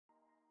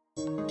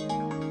This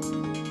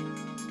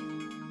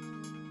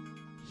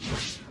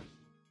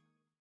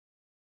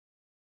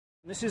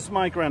is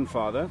my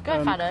grandfather,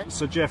 Grandfather.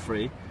 Sir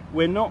Geoffrey.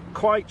 We're not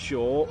quite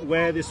sure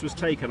where this was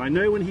taken. I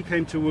know when he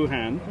came to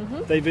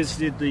Wuhan, they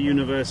visited the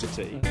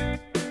university.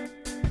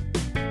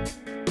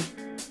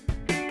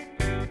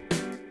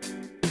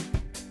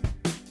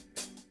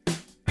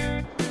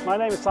 My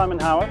name is Simon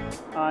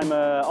Haworth. I'm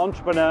an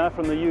entrepreneur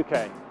from the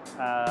UK.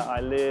 I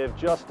live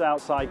just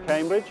outside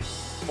Cambridge,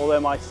 although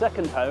my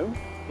second home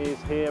is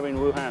here in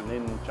Wuhan,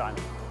 in China.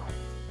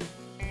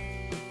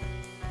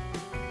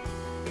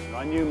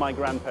 I knew my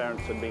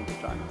grandparents had been to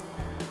China.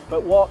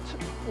 But what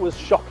was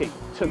shocking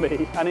to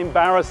me, and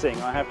embarrassing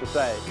I have to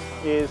say,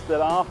 is that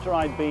after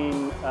I'd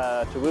been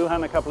to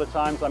Wuhan a couple of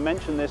times, I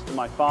mentioned this to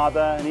my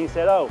father and he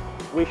said, oh,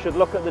 we should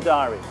look at the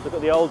diaries, look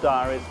at the old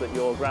diaries that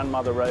your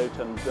grandmother wrote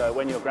and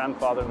when your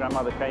grandfather and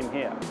grandmother came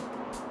here.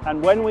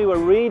 And when we were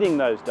reading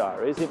those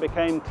diaries, it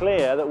became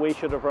clear that we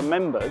should have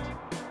remembered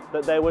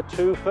that there were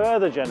 2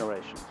 further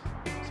generations.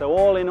 So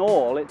all in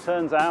all, it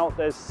turns out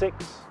there's 6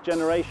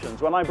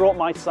 generations. When I brought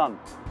my son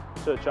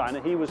to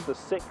China, he was the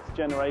 6th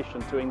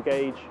generation to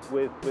engage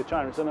with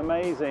China. It's an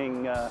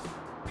amazing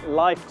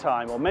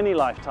lifetime, or many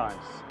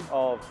lifetimes,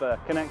 of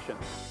connection.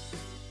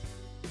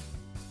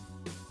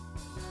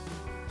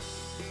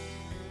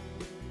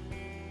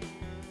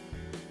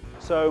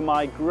 So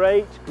my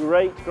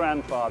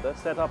great-great-grandfather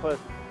set up a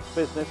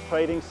business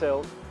trading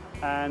silk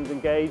and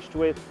engaged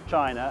with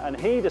China, and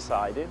he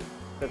decided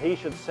that he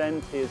should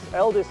send his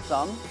eldest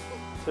son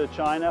to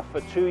China for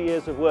 2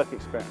 years of work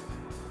experience.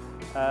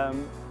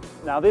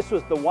 Now this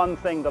was the one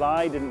thing that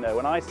I didn't know.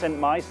 When I sent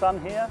my son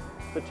here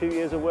for 2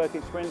 years of work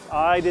experience,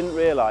 I didn't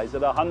realize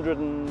that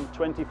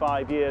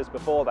 125 years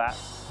before that,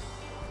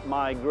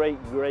 my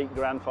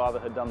great-great-grandfather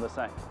had done the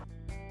same.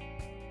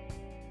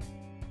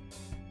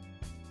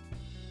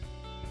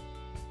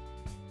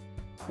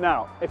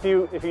 Now, if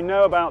you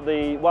know about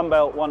the One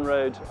Belt, One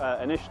Road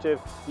initiative,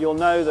 you'll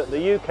know that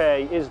the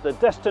UK is the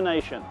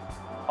destination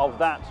of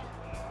that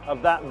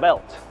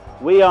belt.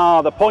 We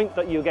are the point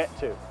that you get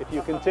to if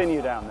you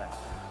continue down there.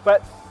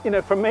 But, you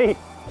know, for me,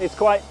 it's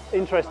quite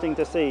interesting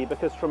to see,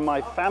 because from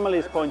my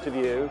family's point of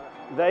view,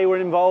 they were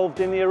involved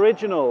in the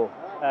original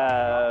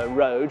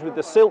road with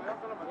the Silk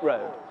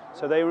Road.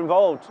 So they were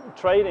involved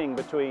trading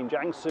between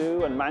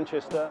Jiangsu and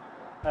Manchester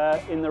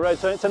in the road.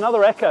 So it's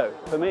another echo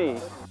for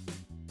me.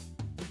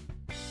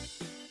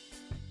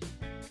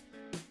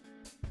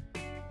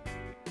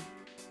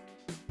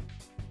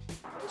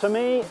 To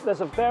me,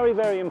 there's a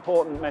very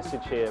important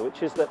message here,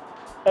 which is that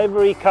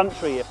every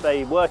country, if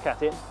they work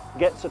at it,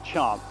 gets a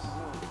chance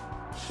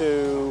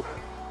to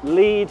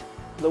lead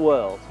the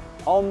world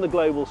on the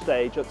global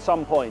stage at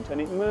some point, and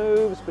it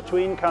moves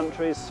between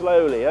countries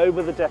slowly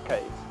over the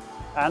decades.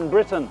 And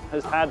Britain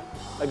has had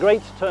a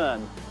great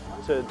turn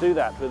to do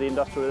that with the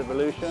Industrial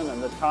Revolution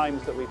and the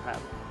times that we've had.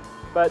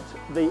 But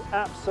the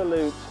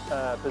absolute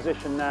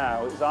position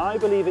now is, I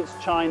believe it's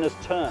China's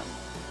turn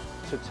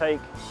to take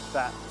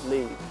that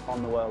lead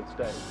on the world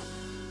stage.